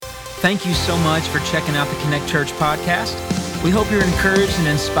Thank you so much for checking out the Connect Church podcast. We hope you're encouraged and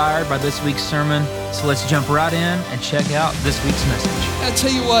inspired by this week's sermon. So let's jump right in and check out this week's message. I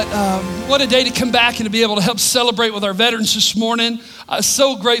tell you what a day to come back and to be able to help celebrate with our veterans this morning.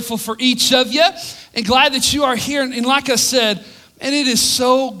 So grateful for each of you and glad that you are here. And like I said, and it is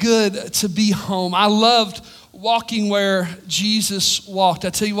so good to be home. I loved walking where Jesus walked.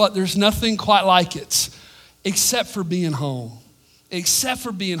 I tell you what, there's nothing quite like it except for being home.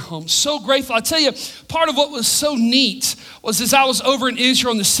 So grateful. I tell you, part of what was so neat was as I was over in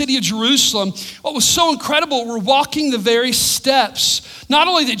Israel in the city of Jerusalem, what was so incredible, we're walking the very steps, not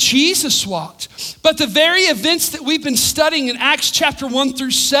only that Jesus walked, but the very events that we've been studying in Acts chapter 1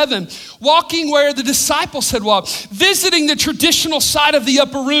 through 7, walking where the disciples had walked, visiting the traditional side of the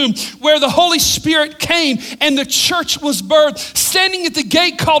upper room where the Holy Spirit came and the church was birthed, standing at the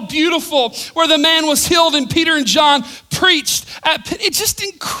gate called Beautiful where the man was healed and Peter and John preached. It's just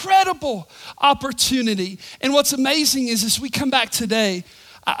incredible opportunity. And what's amazing is as we come back today,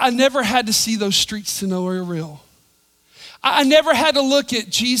 I never had to see those streets to know they're real. I never had to look at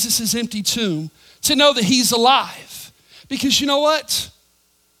Jesus' empty tomb to know that he's alive. Because you know what?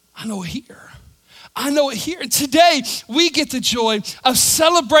 I know it here. And today we get the joy of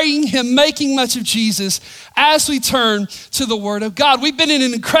celebrating him, making much of Jesus as we turn to the Word of God. We've been in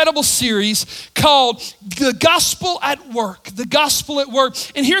an incredible series called The Gospel at Work. The Gospel at Work.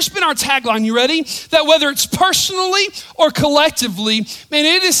 And here's been our tagline. You ready? That whether it's personally or collectively, man,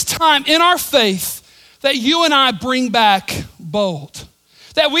 it is time in our faith that you and I bring back bold.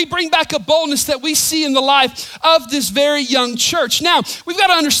 That we bring back a boldness that we see in the life of this very young church. Now, we've got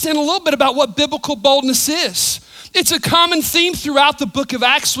to understand a little bit about what biblical boldness is. It's a common theme throughout the book of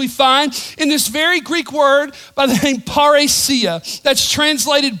Acts we find in this very Greek word by the name parousia, that's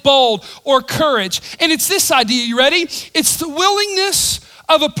translated bold or courage. And it's this idea, you ready? It's the willingness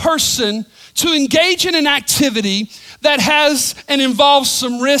of a person to engage in an activity that has and involves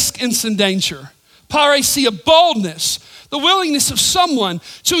some risk and some danger. Parousia, boldness. The willingness of someone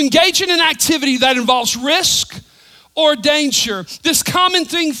to engage in an activity that involves risk or danger. This common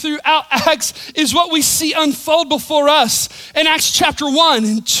thing throughout Acts is what we see unfold before us in Acts chapter 1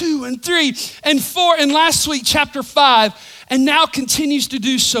 and 2 and 3 and 4 and last week chapter 5 and now continues to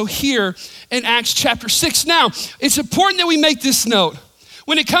do so here in Acts chapter 6. Now, it's important that we make this note.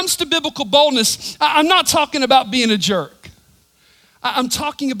 When it comes to biblical boldness, I'm not talking about being a jerk. I'm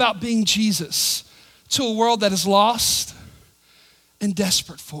talking about being Jesus to a world that is lost and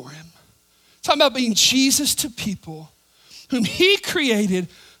desperate for him. Talking about being Jesus to people whom he created,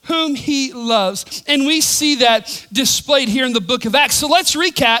 whom he loves. And we see that displayed here in the book of Acts. So let's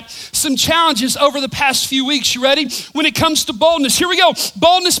recap some challenges over the past few weeks. You ready? When it comes to boldness, here we go.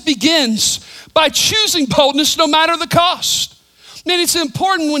 Boldness begins by choosing boldness no matter the cost. Man, it's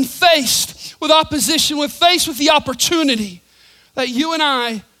important when faced with opposition, when faced with the opportunity, that you and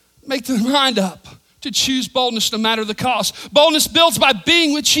I make the mind up to choose boldness no matter the cost. Boldness builds by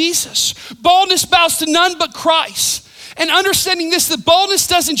being with Jesus. Boldness bows to none but Christ. And understanding this, that boldness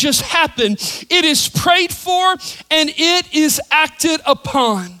doesn't just happen, it is prayed for and it is acted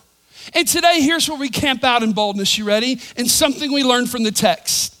upon. And today, here's where we camp out in boldness, you ready? And something we learned from the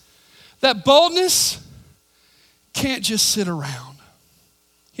text. That boldness can't just sit around.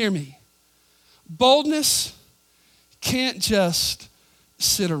 Hear me. Boldness can't just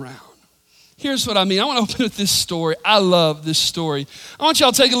sit around. Here's what I mean. I want to open with this story. I love this story. I want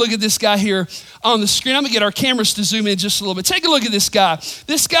y'all to take a look at this guy here on the screen. I'm going to get our cameras to zoom in just a little bit. Take a look at this guy.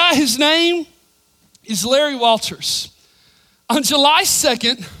 This guy, his name is Larry Walters. On July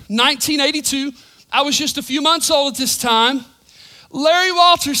 2nd, 1982, I was just a few months old at this time, Larry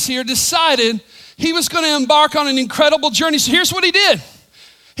Walters here decided he was going to embark on an incredible journey. So here's what he did.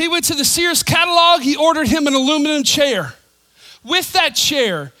 He went to the Sears catalog. He ordered him an aluminum chair. With that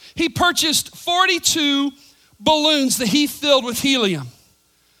chair, he purchased 42 balloons that he filled with helium.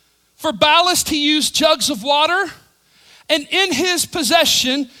 For ballast, he used jugs of water. And in his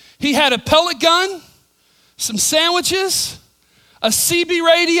possession, he had a pellet gun, some sandwiches, a CB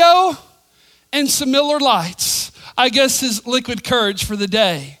radio, and some Miller Lights. I guess his liquid courage for the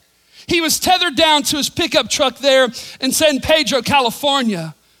day. He was tethered down to his pickup truck there in San Pedro,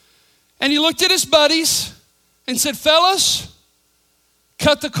 California. And he looked at his buddies and said, fellas,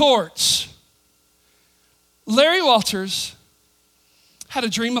 cut the cords. Larry Walters had a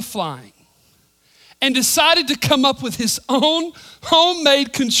dream of flying and decided to come up with his own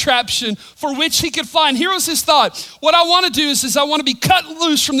homemade contraption for which he could fly. And here was his thought. What I want to do is I want to be cut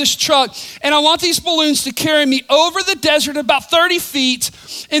loose from this truck, and I want these balloons to carry me over the desert about 30 feet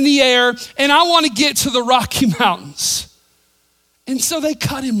in the air, and I want to get to the Rocky Mountains. And so they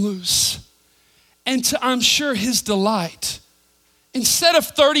cut him loose. And to, I'm sure, his delight, instead of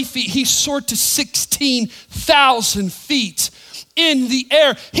 30 feet, he soared to 16,000 feet in the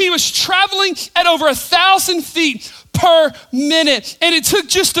air. He was traveling at over 1,000 feet per minute. And it took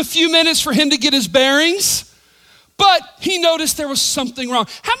just a few minutes for him to get his bearings. But he noticed there was something wrong.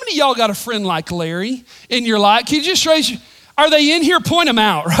 How many of y'all got a friend like Larry in your life? Can you just raise your, are they in here? Point them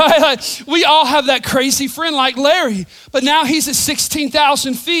out, right? Like, we all have that crazy friend like Larry. But now he's at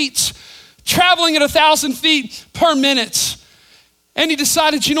 16,000 feet, traveling at 1,000 feet per minute. And he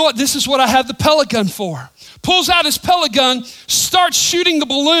decided, you know what? This is what I have the pellet gun for. Pulls out his pellet gun, starts shooting the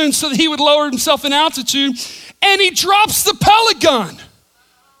balloon so that he would lower himself in altitude, and he drops the pellet gun.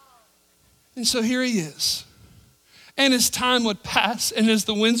 And so here he is. And as time would pass and as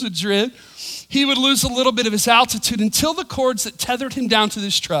the winds would drift, he would lose a little bit of his altitude until the cords that tethered him down to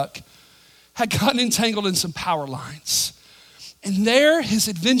this truck had gotten entangled in some power lines. And there his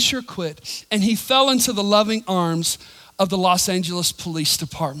adventure quit, and he fell into the loving arms of the Los Angeles Police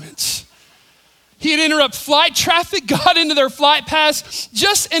Department. He had interrupted flight traffic, got into their flight paths.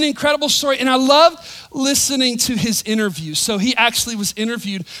 Just an incredible story. And I loved listening to his interview. So he actually was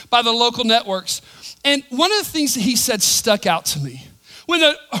interviewed by the local networks. And one of the things that he said stuck out to me. When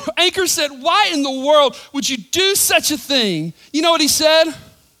the anchor said, why in the world would you do such a thing? You know what he said?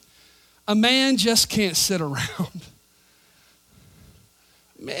 A man just can't sit around.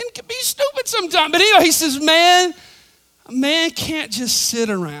 Man can be stupid sometimes. But anyway, he says, a man can't just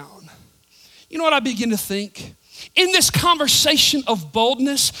sit around. You know what I begin to think? In this conversation of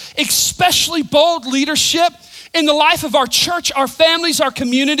boldness, especially bold leadership in the life of our church, our families, our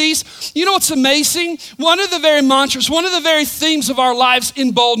communities, you know what's amazing? One of the very mantras, one of the very themes of our lives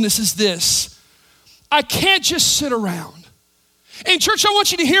in boldness is this: I can't just sit around. And church, I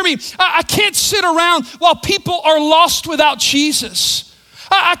want you to hear me. I can't sit around while people are lost without Jesus.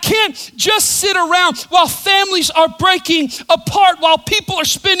 I can't just sit around while families are breaking apart, while people are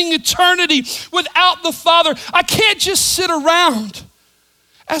spending eternity without the Father. I can't just sit around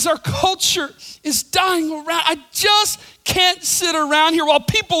as our culture is dying around. I just can't sit around here while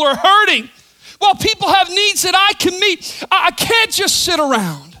people are hurting, while people have needs that I can meet. I can't just sit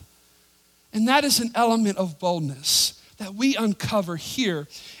around. And that is an element of boldness that we uncover here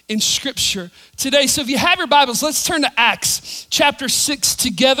in Scripture today. So if you have your Bibles, let's turn to Acts chapter 6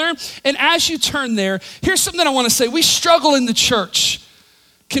 together. And as you turn there, here's something I want to say. We struggle in the church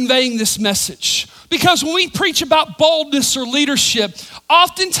conveying this message, because when we preach about boldness or leadership,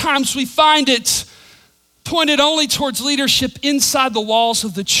 oftentimes we find it pointed only towards leadership inside the walls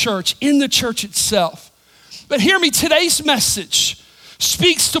of the church, in the church itself. But hear me, today's message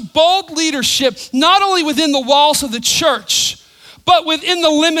speaks to bold leadership not only within the walls of the church, but within the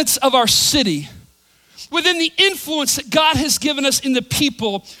limits of our city, within the influence that God has given us in the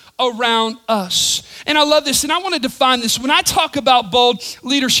people around us. And I love this, and I want to define this. When I talk about bold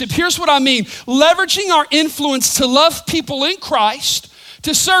leadership, here's what I mean. Leveraging our influence to love people in Christ,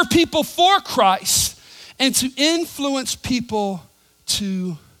 to serve people for Christ, and to influence people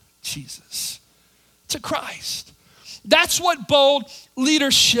to Jesus, to Christ. That's what bold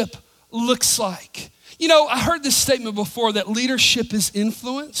leadership looks like. You know, I heard this statement before that leadership is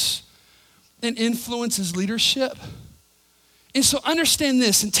influence and influence is leadership. And so understand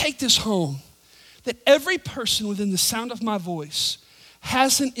this and take this home, that every person within the sound of my voice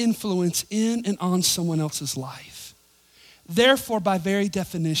has an influence in and on someone else's life. Therefore, by very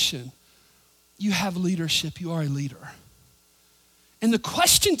definition, you have leadership, you are a leader. And the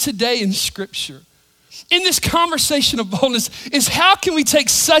question today in Scripture, in this conversation of boldness, is how can we take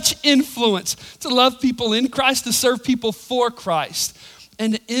such influence to love people in Christ, to serve people for Christ,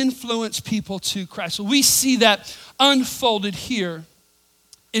 and to influence people to Christ? So we see that unfolded here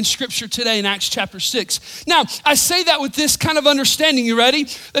in Scripture today in Acts chapter 6. Now, I say that with this kind of understanding, you ready?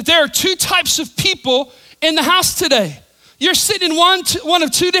 That there are two types of people in the house today. You're sitting in one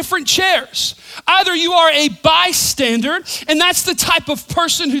of two different chairs. Either you are a bystander, and that's the type of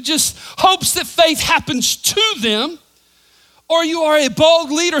person who just hopes that faith happens to them, or you are a bold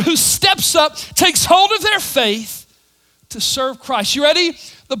leader who steps up, takes hold of their faith to serve Christ. You ready?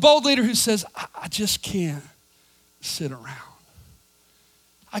 The bold leader who says, I just can't sit around.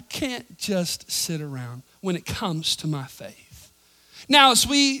 I can't just sit around when it comes to my faith. Now, as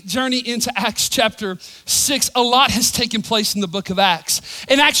we journey into Acts chapter 6, a lot has taken place in the book of Acts.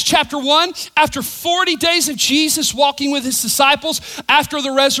 In Acts chapter 1, after 40 days of Jesus walking with his disciples after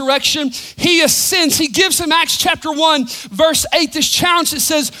the resurrection, he ascends. He gives them, Acts chapter 1, verse 8, this challenge that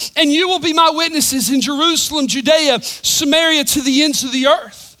says, and you will be my witnesses in Jerusalem, Judea, Samaria, to the ends of the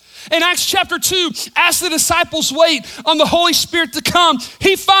earth. In Acts chapter 2, as the disciples wait on the Holy Spirit to come,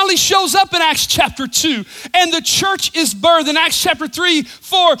 he finally shows up in Acts chapter 2, and the church is birthed. In Acts chapter 3,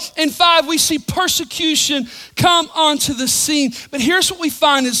 4, and 5, we see persecution come onto the scene. But here's what we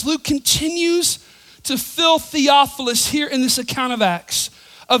find is Luke continues to fill Theophilus here in this account of Acts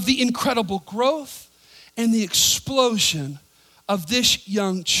of the incredible growth and the explosion of this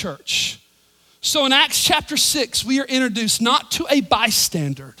young church. So in Acts chapter 6, we are introduced not to a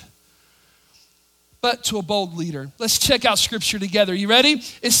bystander, but to a bold leader. Let's check out scripture together. You ready?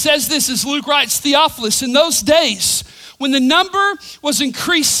 It says this as Luke writes, Theophilus, in those days when the number was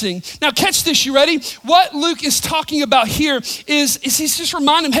increasing. Now catch this, you ready? What Luke is talking about here is he's just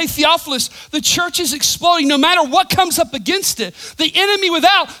reminding him, hey Theophilus, the church is exploding no matter what comes up against it. The enemy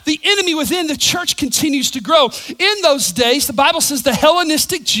without, the enemy within, the church continues to grow. In those days, the Bible says the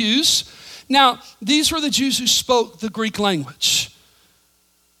Hellenistic Jews, now these were the Jews who spoke the Greek language,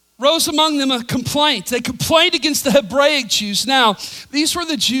 rose among them a complaint. They complained against the Hebraic Jews. Now, these were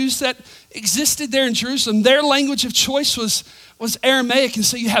the Jews that existed there in Jerusalem. Their language of choice was Aramaic. And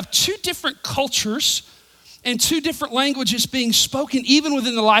so you have two different cultures and two different languages being spoken even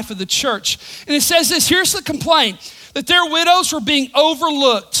within the life of the church. And it says this, here's the complaint, that their widows were being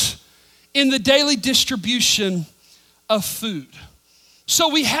overlooked in the daily distribution of food. So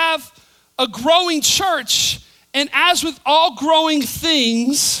we have a growing church, and as with all growing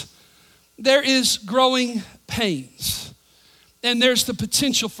things, there is growing pains. And there's the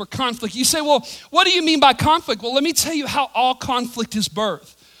potential for conflict. You say, well, what do you mean by conflict? Well, let me tell you how all conflict is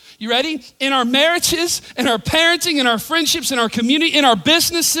birthed. You ready? In our marriages, in our parenting, in our friendships, in our community, in our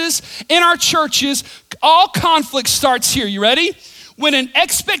businesses, in our churches, all conflict starts here. You ready? When an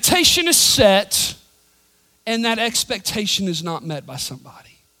expectation is set and that expectation is not met by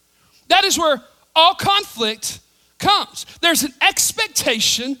somebody. That is where all conflict comes. There's an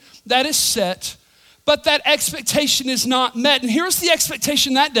expectation that is set, but that expectation is not met. And here's the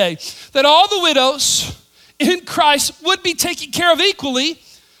expectation that day, that all the widows in Christ would be taken care of equally,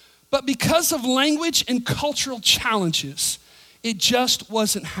 but because of language and cultural challenges, it just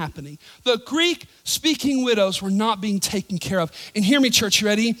wasn't happening. The Greek-speaking widows were not being taken care of. And hear me, church, you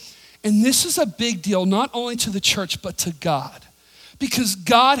ready? And this is a big deal, not only to the church, but to God, because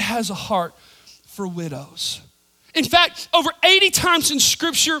God has a heart for widows. In fact, over 80 times in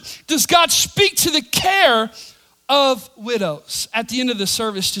scripture does God speak to the care of widows. At the end of the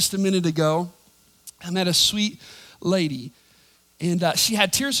service just a minute ago, I met a sweet lady, and she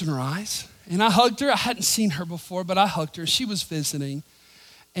had tears in her eyes, and I hugged her. I hadn't seen her before, but I hugged her. She was visiting,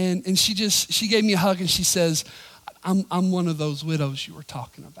 and she gave me a hug, and she says, I'm one of those widows you were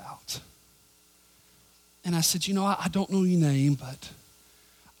talking about. And I said, I don't know your name, but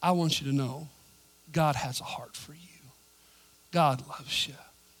I want you to know God has a heart for you. God loves you,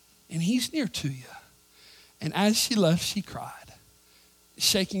 and he's near to you. And as she left, she cried,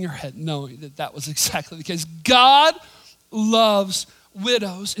 shaking her head, knowing that was exactly the case. God loves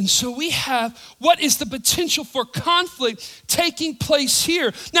widows. And so we have what is the potential for conflict taking place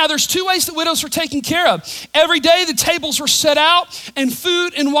here. Now, there's two ways that widows were taken care of. Every day the tables were set out and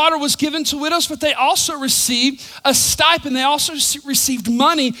food and water was given to widows, but they also received a stipend. They also received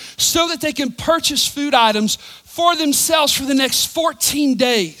money so that they can purchase food items for themselves for the next 14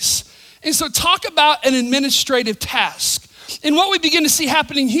 days. And so talk about an administrative task. And what we begin to see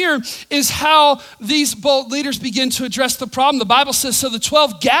happening here is how these bold leaders begin to address the problem. The Bible says, so the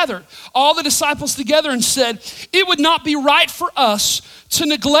 12 gathered all the disciples together and said, it would not be right for us to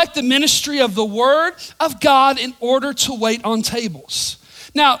neglect the ministry of the word of God in order to wait on tables.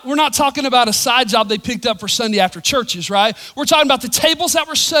 Now, we're not talking about a side job they picked up for Sunday after churches, right? We're talking about the tables that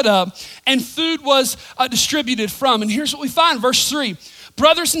were set up and food was distributed from. And here's what we find, verse 3.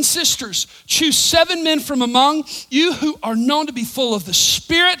 Brothers and sisters, choose 7 men from among you who are known to be full of the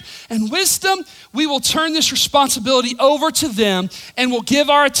Spirit and wisdom. We will turn this responsibility over to them and we'll give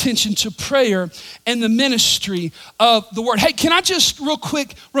our attention to prayer and the ministry of the word. Hey, can I just real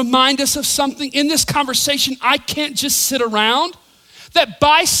quick remind us of something in this conversation? I can't just sit around. That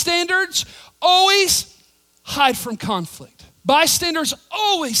bystanders always hide from conflict. Bystanders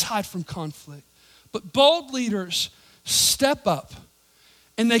always hide from conflict. But bold leaders step up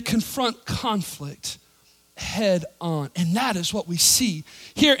and they confront conflict head on. And that is what we see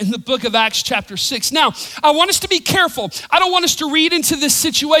here in the book of Acts chapter 6. Now, I want us to be careful. I don't want us to read into this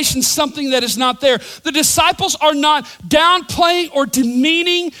situation something that is not there. The disciples are not downplaying or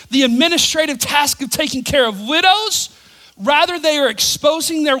demeaning the administrative task of taking care of widows. Rather, they are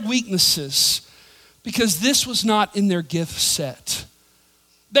exposing their weaknesses because this was not in their gift set.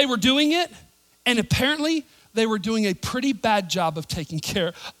 They were doing it, and apparently they were doing a pretty bad job of taking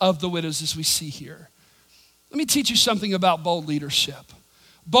care of the widows, as we see here. Let me teach you something about bold leadership.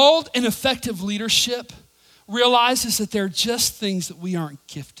 Bold and effective leadership realizes that there are just things that we aren't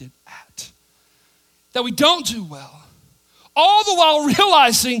gifted at, that we don't do well, all the while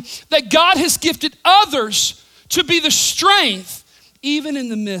realizing that God has gifted others to be the strength, even in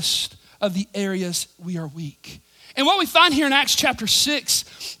the midst of the areas we are weak. And what we find here in Acts chapter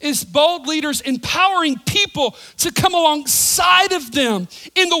 6 is bold leaders empowering people to come alongside of them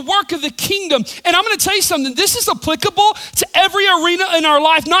in the work of the kingdom. And I'm gonna tell you something, this is applicable to every arena in our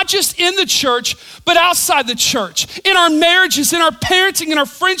life, not just in the church, but outside the church, in our marriages, in our parenting, in our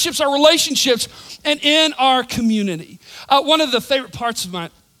friendships, our relationships, and in our community. One of the favorite parts of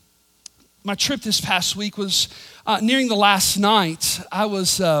my trip this past week was nearing the last night. I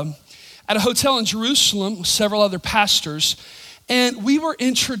was at a hotel in Jerusalem with several other pastors, and we were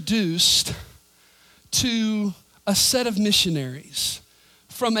introduced to a set of missionaries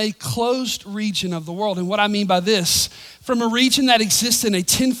from a closed region of the world. And what I mean by this, from a region that exists in a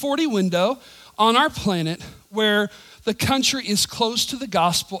 1040 window on our planet where the country is closed to the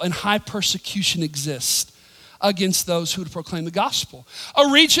gospel and high persecution exists against those who would proclaim the gospel.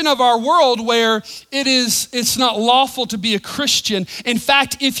 A region of our world where it's not lawful to be a Christian. In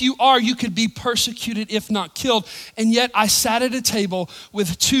fact, if you are, you could be persecuted if not killed. And yet I sat at a table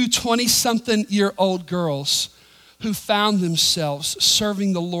with two 20-something-year-old girls who found themselves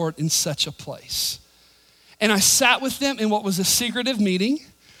serving the Lord in such a place. And I sat with them in what was a secretive meeting.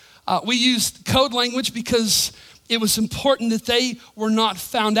 We used code language because it was important that they were not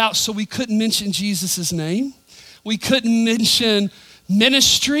found out, so we couldn't mention Jesus' name. We couldn't mention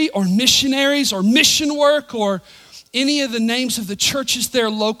ministry or missionaries or mission work or any of the names of the churches there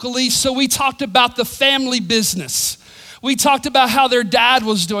locally. So we talked about the family business. We talked about how their dad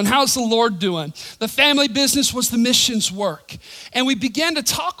was doing. How's the Lord doing? The family business was the missions work. And we began to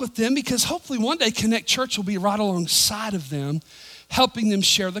talk with them because hopefully one day Connect Church will be right alongside of them, helping them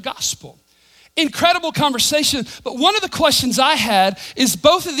share the gospel. Incredible conversation, but one of the questions I had is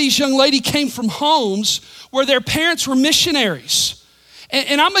both of these young ladies came from homes where their parents were missionaries.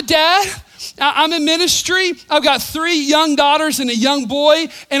 And I'm a dad, I'm in ministry, I've got 3 young daughters and a young boy,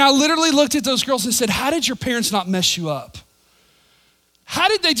 and I literally looked at those girls and said, how did your parents not mess you up? How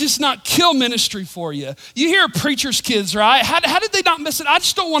did they just not kill ministry for you? You hear preachers' kids, right? How did they not mess it up? I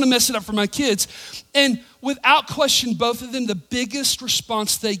just don't want to mess it up for my kids. And without question, both of them, the biggest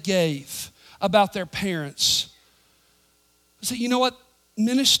response they gave about their parents was that, you know what?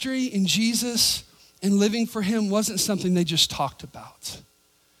 Ministry in Jesus and living for him wasn't something they just talked about,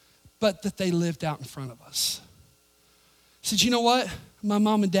 but that they lived out in front of us. I said, you know what? My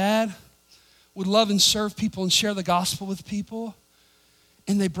mom and dad would love and serve people and share the gospel with people,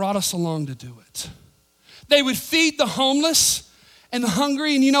 and they brought us along to do it. They would feed the homeless and the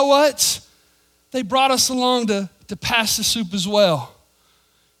hungry, and you know what? They brought us along to pass the soup as well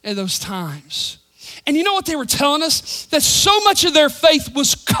at those times. And you know what they were telling us? That so much of their faith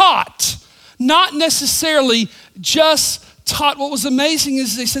was caught, not necessarily just taught. What was amazing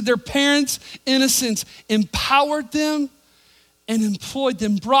is they said their parents' innocence empowered them and employed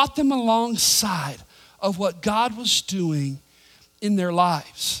them, brought them alongside of what God was doing in their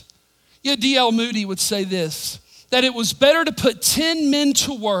lives. Yeah, D.L. Moody would say this, that it was better to put 10 men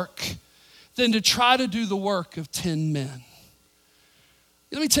to work than to try to do the work of 10 men.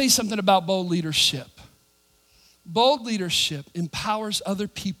 Let me tell you something about bold leadership. Bold leadership empowers other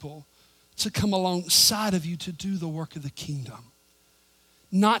people to come alongside of you to do the work of the kingdom.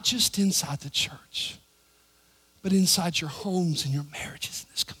 Not just inside the church, but inside your homes and your marriages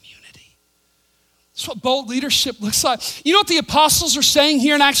in this community. That's what bold leadership looks like. You know what the apostles are saying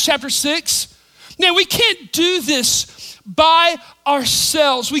here in Acts chapter 6? Man, we can't do this by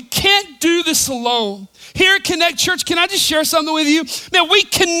ourselves. We can't do this alone. Here at Connect Church, can I just share something with you? Man, we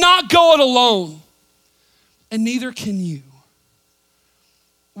cannot go it alone, and neither can you.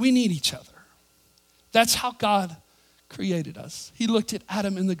 We need each other. That's how God created us. He looked at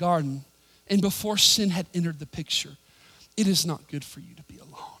Adam in the garden, and before sin had entered the picture, it is not good for you to be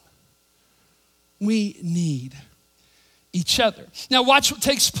alone. We need each other. Now watch what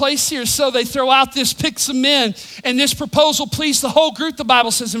takes place here. So they throw out this pick some men, and this proposal pleased the whole group, the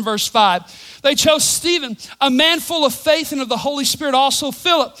Bible says in verse 5. They chose Stephen, a man full of faith and of the Holy Spirit, also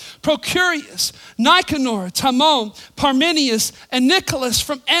Philip, Procurius, Nicanor, Timon, Parmenius, and Nicholas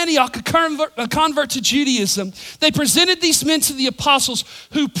from Antioch, a convert to Judaism. They presented these men to the apostles,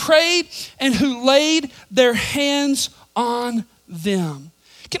 who prayed and who laid their hands on them.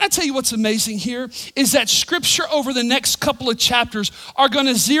 Can I tell you what's amazing here is that scripture over the next couple of chapters are going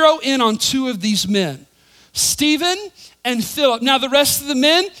to zero in on 2 of these men. Stephen and Philip. Now the rest of the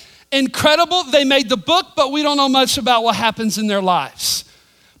men, incredible. They made the book, but we don't know much about what happens in their lives.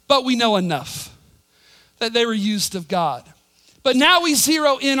 But we know enough that they were used of God. But now we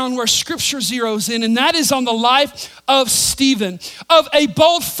zero in on where Scripture zeroes in, and that is on the life of Stephen, of a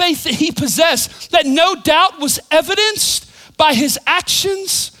bold faith that he possessed, that no doubt was evidenced by his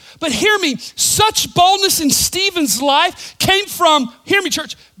actions. But hear me, such boldness in Stephen's life came from, hear me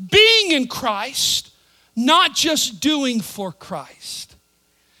church, being in Christ, not just doing for Christ.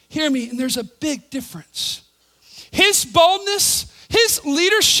 Hear me, and there's a big difference. His boldness, his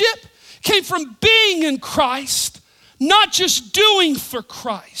leadership came from being in Christ, not just doing for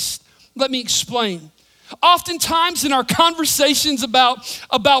Christ. Let me explain. Oftentimes in our conversations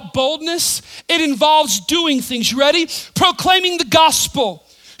about boldness, it involves doing things. You ready? Proclaiming the gospel,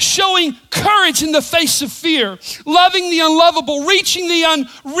 showing courage in the face of fear, loving the unlovable, reaching the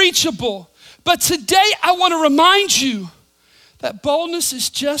unreachable. But today I want to remind you that boldness is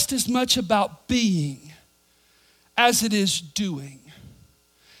just as much about being as it is doing.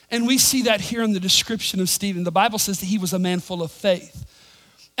 And we see that here in the description of Stephen. The Bible says that he was a man full of faith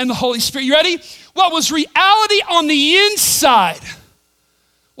and the Holy Spirit. You ready? What was reality on the inside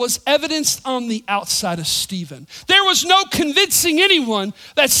was evidenced on the outside of Stephen. There was no convincing anyone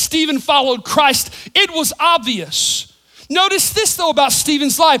that Stephen followed Christ. It was obvious. Notice this though about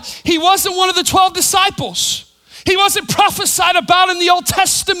Stephen's life. He wasn't one of the 12 disciples. He wasn't prophesied about in the Old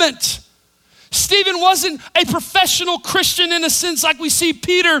Testament. Stephen wasn't a professional Christian in a sense like we see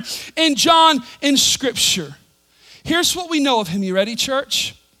Peter and John in Scripture. Here's what we know of him. You ready,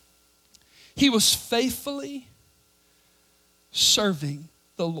 church? He was faithfully serving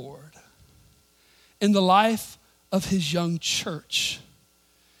the Lord in the life of his young church.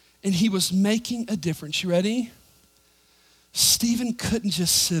 And he was making a difference. You ready? Stephen couldn't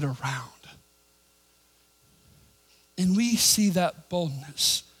just sit around. And we see that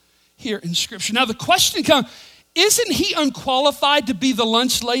boldness here in Scripture. Now the question comes, isn't he unqualified to be the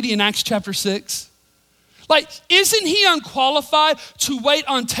lunch lady in Acts chapter 6? Like, isn't he unqualified to wait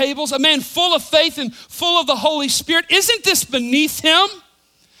on tables? A man full of faith and full of the Holy Spirit. Isn't this beneath him?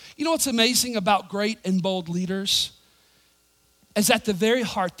 You know what's amazing about great and bold leaders? Is at the very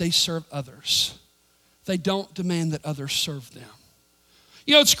heart they serve others. They don't demand that others serve them.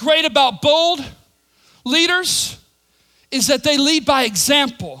 You know what's great about bold leaders is that they lead by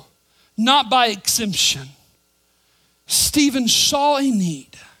example, not by exemption. Stephen saw a need.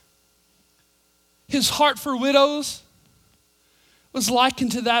 His heart for widows was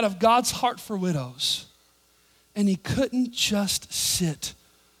likened to that of God's heart for widows. And he couldn't just sit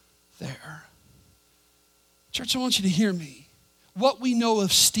there. Church, I want you to hear me. What we know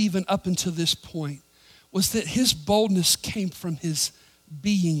of Stephen up until this point was that his boldness came from his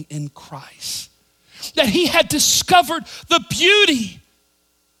being in Christ. That he had discovered the beauty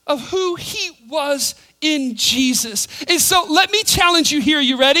of who he was in Jesus. And so let me challenge you here,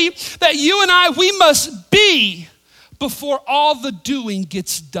 you ready? That you and I, we must be before all the doing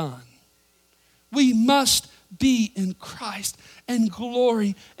gets done. We must be in Christ and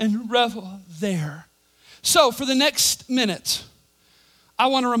glory and revel there. So for the next minute, I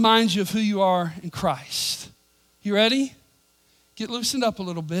want to remind you of who you are in Christ. You ready? Get loosened up a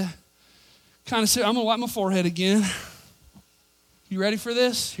little bit. Kind of say, I'm going to wipe my forehead again. You ready for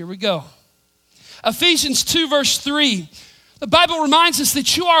this? Here we go. Ephesians 2 verse 3. The Bible reminds us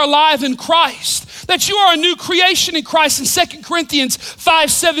that you are alive in Christ, that you are a new creation in Christ in 2 Corinthians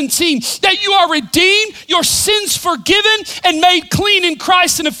 5:17, that you are redeemed, your sins forgiven and made clean in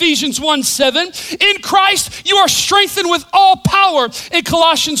Christ in Ephesians 1:7. In Christ, you are strengthened with all power in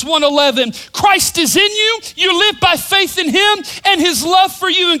Colossians 1:11. Christ is in you, you live by faith in him and his love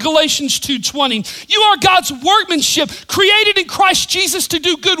for you in Galatians 2:20. You are God's workmanship, created in Christ Jesus to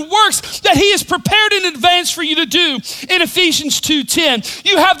do good works that he has prepared in advance for you to do in Ephesians 2:10.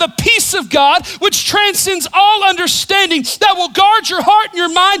 You have the peace of God, which transcends all understanding, that will guard your heart and your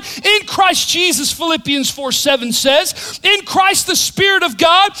mind in Christ Jesus, Philippians 4:7 says. In Christ, the Spirit of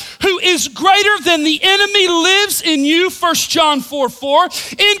God, who is greater than the enemy, lives in you, 1 John 4:4.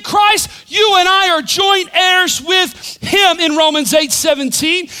 In Christ, you and I are joint heirs with him in Romans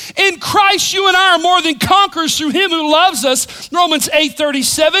 8:17. In Christ, you and I are more than conquerors through him who loves us, Romans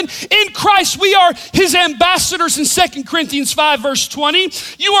 8:37. In Christ, we are his ambassadors in 2 Corinthians 5 verse 20.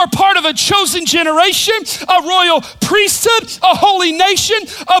 You are part of a chosen generation, generation, a royal priesthood, a holy nation,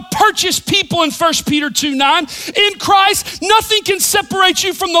 a purchased people in 1 Peter 2:9. In Christ, nothing can separate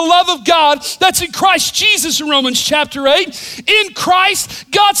you from the love of God that's in Christ Jesus in Romans chapter 8. In Christ,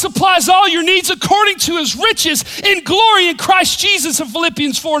 God supplies all your needs according to his riches in glory in Christ Jesus in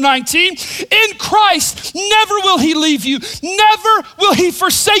Philippians 4:19. In Christ, never will he leave you. Never will he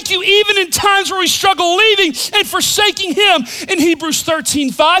forsake you, even in times where we struggle leaving and forsaking him in Hebrews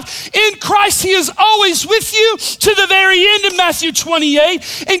 13:5. In Christ, he is always with you to the very end in Matthew 28.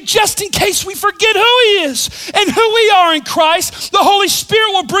 And just in case we forget who he is and who we are in Christ, the Holy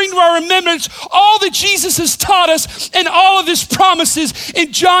Spirit will bring to our remembrance all that Jesus has taught us and all of his promises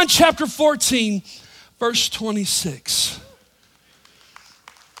in John chapter 14, verse 26.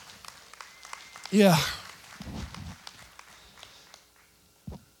 Yeah.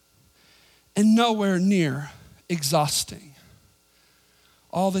 And nowhere near exhausting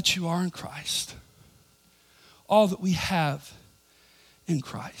all that you are in Christ, all that we have in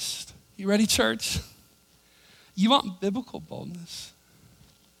Christ. You ready, church? You want biblical boldness?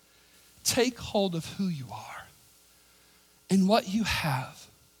 Take hold of who you are and what you have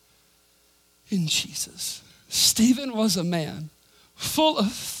in Jesus. Stephen was a man full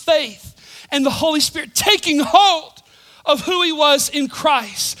of faith and the Holy Spirit taking hold of who he was in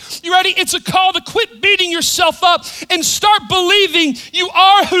Christ. You ready? It's a call to quit beating yourself up and start believing you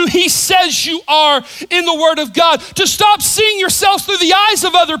are who he says you are in the Word of God. To stop seeing yourself through the eyes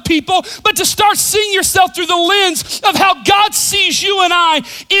of other people, but to start seeing yourself through the lens of how God sees you and I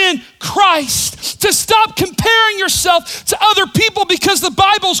in Christ. To stop comparing yourself to other people, because the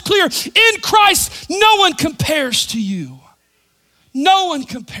Bible's clear. In Christ, no one compares to you. No one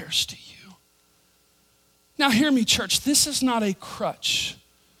compares to you. Now hear me, church, this is not a crutch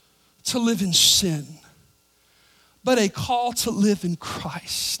to live in sin, but a call to live in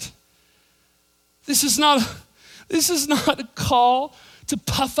Christ. This is not a call to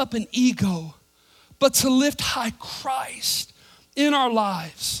puff up an ego, but to lift high Christ in our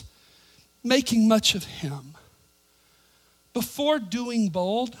lives, making much of him. Before doing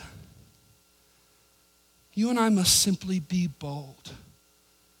bold, you and I must simply be bold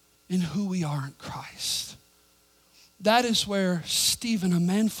in who we are in Christ. That is where Stephen, a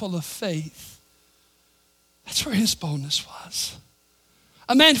man full of faith, that's where his boldness was.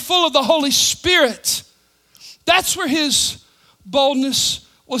 A man full of the Holy Spirit, that's where his boldness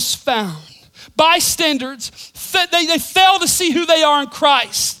was found. Bystanders, they fail to see who they are in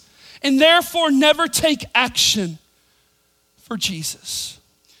Christ and therefore never take action for Jesus.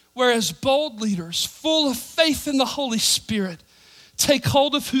 Whereas bold leaders, full of faith in the Holy Spirit, take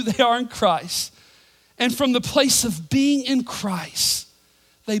hold of who they are in Christ. And from the place of being in Christ,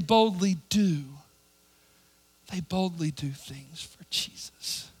 they boldly do things for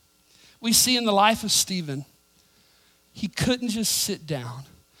Jesus. We see in the life of Stephen, he couldn't just sit down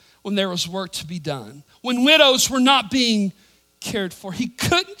when there was work to be done. When widows were not being cared for, he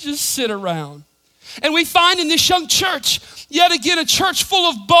couldn't just sit around. And we find in this young church, yet again, a church full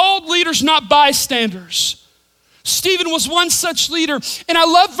of bold leaders, not bystanders. Stephen was one such leader. And I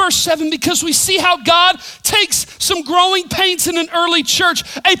love verse 7 because we see how God takes some growing pains in an early church,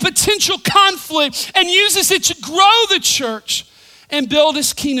 a potential conflict, and uses it to grow the church and build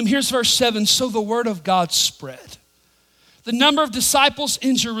his kingdom. Here's verse 7. So the word of God spread. The number of disciples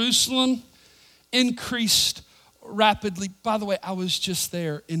in Jerusalem increased rapidly. By the way, I was just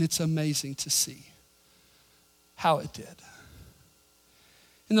there, and it's amazing to see how it did.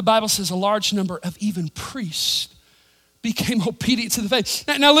 And the Bible says a large number of even priests became obedient to the faith.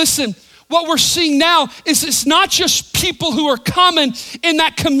 Now listen, what we're seeing now is it's not just people who are common in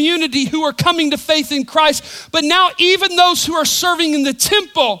that community who are coming to faith in Christ, but now even those who are serving in the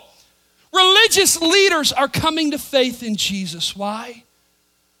temple, religious leaders are coming to faith in Jesus. Why?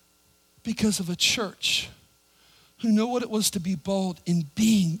 Because of a church who knew what it was to be bold in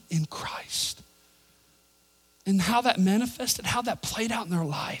being in Christ. And how that manifested, how that played out in their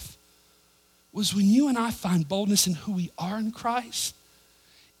life was when you and I find boldness in who we are in Christ,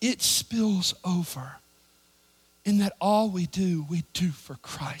 it spills over in that all we do for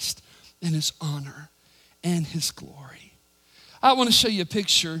Christ and his honor and his glory. I want to show you a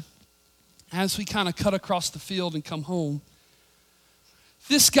picture as we kind of cut across the field and come home.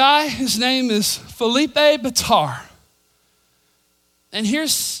 This guy, his name is Felipe Batar. And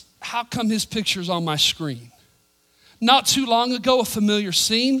here's how come his picture's on my screen. Not too long ago, a familiar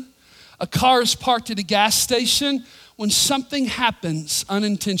scene. A car is parked at a gas station when something happens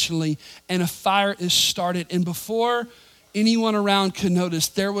unintentionally and a fire is started. And before anyone around could notice,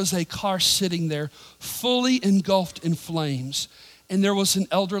 there was a car sitting there fully engulfed in flames. and there was an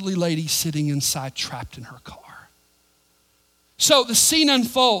elderly lady sitting inside, trapped in her car. So the scene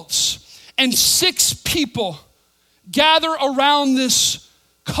unfolds, and 6 people gather around this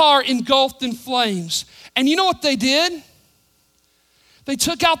car engulfed in flames. And you know what they did? They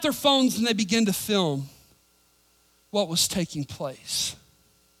took out their phones and they began to film what was taking place.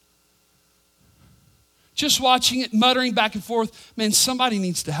 Just watching it, muttering back and forth, man, somebody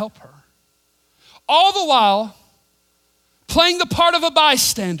needs to help her. All the while, playing the part of a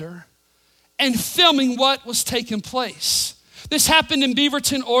bystander and filming what was taking place. This happened in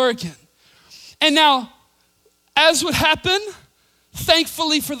Beaverton, Oregon. And now, as would happen,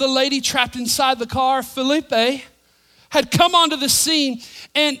 thankfully for the lady trapped inside the car, Felipe had come onto the scene,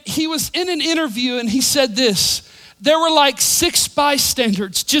 and he was in an interview, and he said this: there were like 6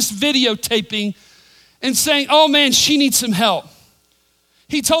 bystanders just videotaping and saying, oh man, she needs some help.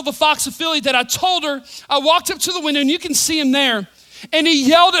 He told the Fox affiliate that I told her, I walked up to the window, and you can see him there, and he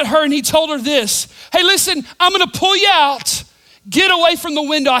yelled at her and he told her this: hey, listen, I'm gonna pull you out. Get away from the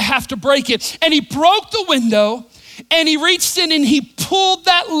window, I have to break it. And he broke the window, and he reached in and he pulled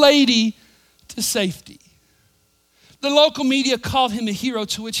that lady to safety. The local media called him a hero,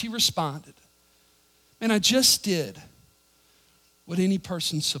 to which he responded, and I just did what any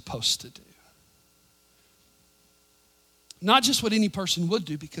person's supposed to do. Not just what any person would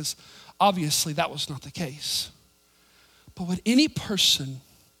do, because obviously that was not the case, but what any person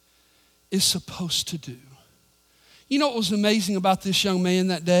is supposed to do. You know what was amazing about this young man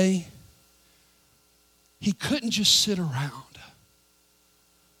that day? He couldn't just sit around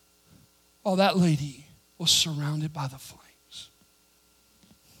while that lady was surrounded by the flames.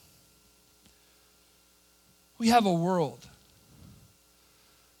 We have a world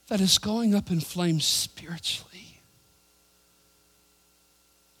that is going up in flames spiritually.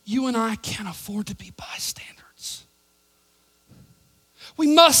 You and I can't afford to be bystanders.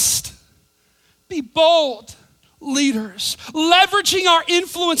 We must be bold leaders, leveraging our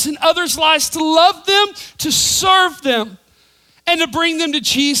influence in others' lives to love them, to serve them, and to bring them to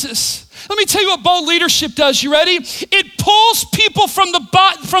Jesus. Let me tell you what bold leadership does. You ready? It pulls people from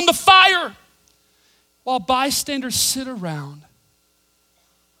the fire, while bystanders sit around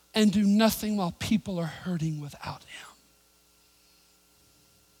and do nothing while people are hurting without him.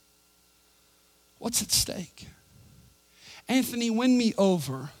 What's at stake? Anthony, win me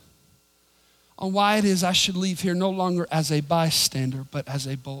over on why it is I should leave here no longer as a bystander, but as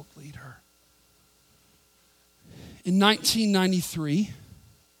a bold leader. In 1993,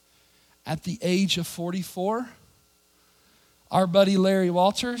 at the age of 44, our buddy Larry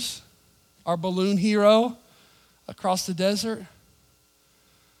Walters, our balloon hero across the desert,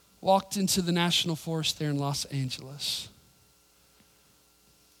 walked into the National Forest there in Los Angeles,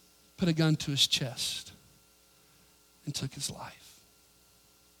 put a gun to his chest, and took his life.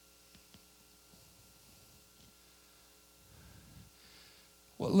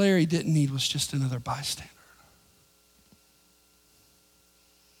 What Larry didn't need was just another bystander,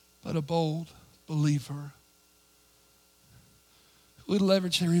 but a bold believer who would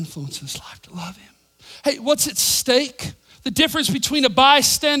leverage their influence in his life to love him. Hey, what's at stake? The difference between a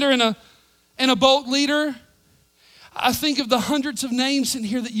bystander and a bold leader? I think of the hundreds of names in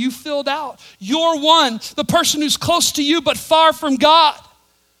here that you filled out. You're one, the person who's close to you but far from God.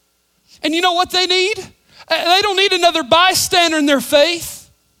 And you know what they need? They don't need another bystander in their faith.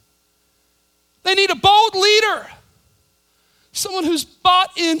 They need a bold leader. Someone who's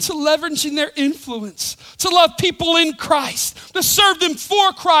bought into leveraging their influence to love people in Christ, to serve them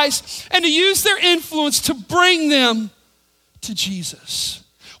for Christ, and to use their influence to bring them to Jesus.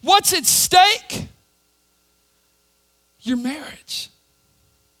 What's at stake? Your marriage.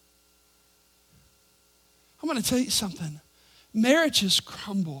 I'm going to tell you something. Marriages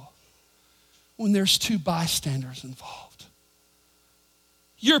crumble when there's 2 bystanders involved.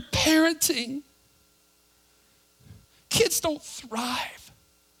 Your parenting. Kids don't thrive.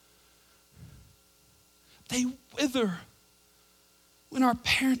 They wither when our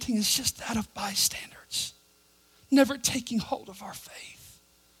parenting is just that of bystanders, never taking hold of our faith.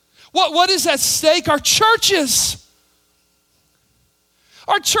 What is at stake? Our churches.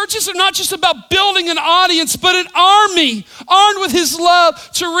 Our churches are not just about building an audience, but an army armed with his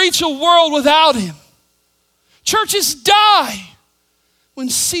love to reach a world without him. Churches die when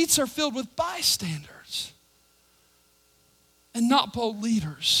seats are filled with bystanders and not bold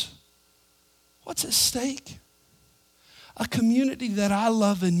leaders. What's at stake? A community that I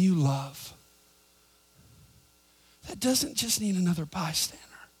love and you love, that doesn't just need another bystander,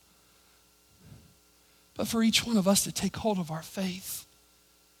 but for each one of us to take hold of our faith,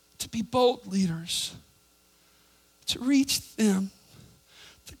 to be bold leaders, to reach them,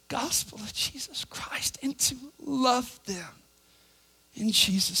 gospel of Jesus Christ and to love them in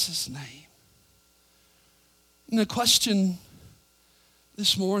Jesus' name. And the question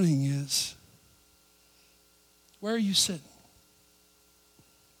this morning is, where are you sitting?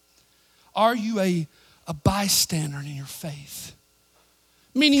 Are you a bystander in your faith?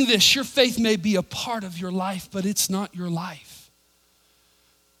 Meaning this, your faith may be a part of your life, but it's not your life.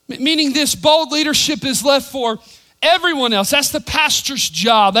 Meaning this, bold leadership is left for everyone else. That's the pastor's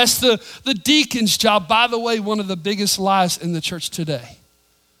job. That's the deacon's job. By the way, one of the biggest lies in the church today.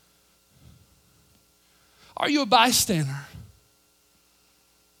 Are you a bystander?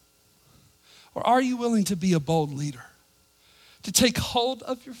 Or are you willing to be a bold leader? To take hold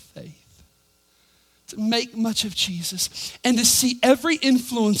of your faith, to make much of Jesus, and to see every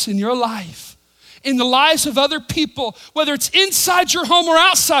influence in your life, in the lives of other people, whether it's inside your home or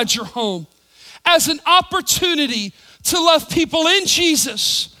outside your home, as an opportunity to love people in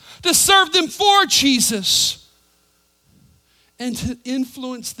Jesus, to serve them for Jesus, and to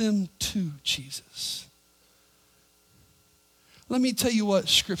influence them to Jesus. Let me tell you what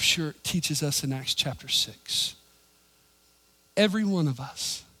Scripture teaches us in Acts chapter 6. Every one of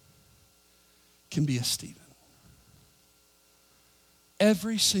us can be a Stephen.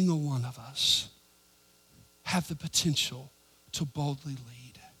 Every single one of us have the potential to boldly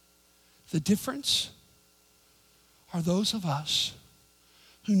lead. The difference are those of us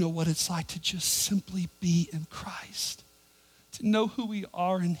who know what it's like to just simply be in Christ, to know who we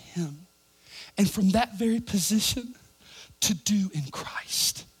are in Him, and from that very position, to do in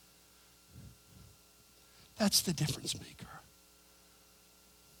Christ. That's the difference maker.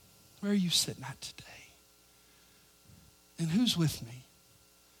 Where are you sitting at today? And who's with me?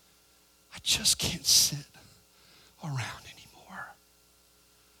 I just can't sit around anymore.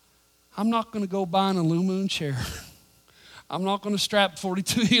 I'm not going to go buy an Illumine chair. I'm not going to strap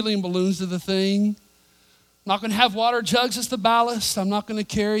 42 helium balloons to the thing. I'm not going to have water jugs as the ballast. I'm not going to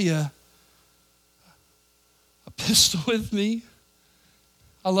carry a pistol with me.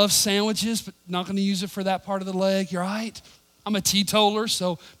 I love sandwiches, but not going to use it for that part of the leg. You're right. I'm a teetotaler,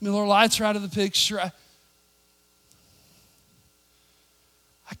 so Miller Lights are out of the picture. I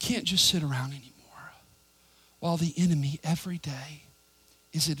can't just sit around anymore while the enemy every day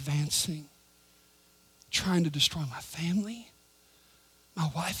is advancing, trying to destroy my family, my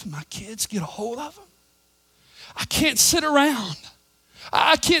wife and my kids, get a hold of them. I can't sit around.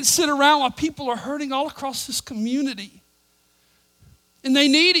 I can't sit around while people are hurting all across this community and they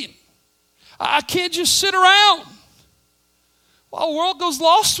need Him. I can't just sit around while the world goes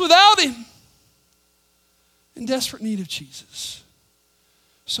lost without Him, in desperate need of Jesus.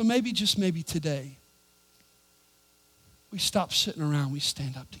 So maybe, just maybe today, we stop sitting around, we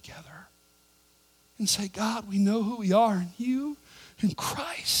stand up together and say, God, we know who we are in You, in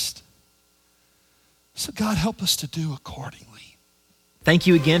Christ. So God, help us to do accordingly. Thank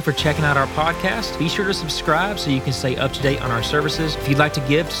you again for checking out our podcast. Be sure to subscribe so you can stay up to date on our services. If you'd like to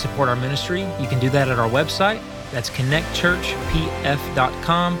give to support our ministry, you can do that at our website. That's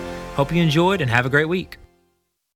connectchurchpf.com. Hope you enjoyed and have a great week.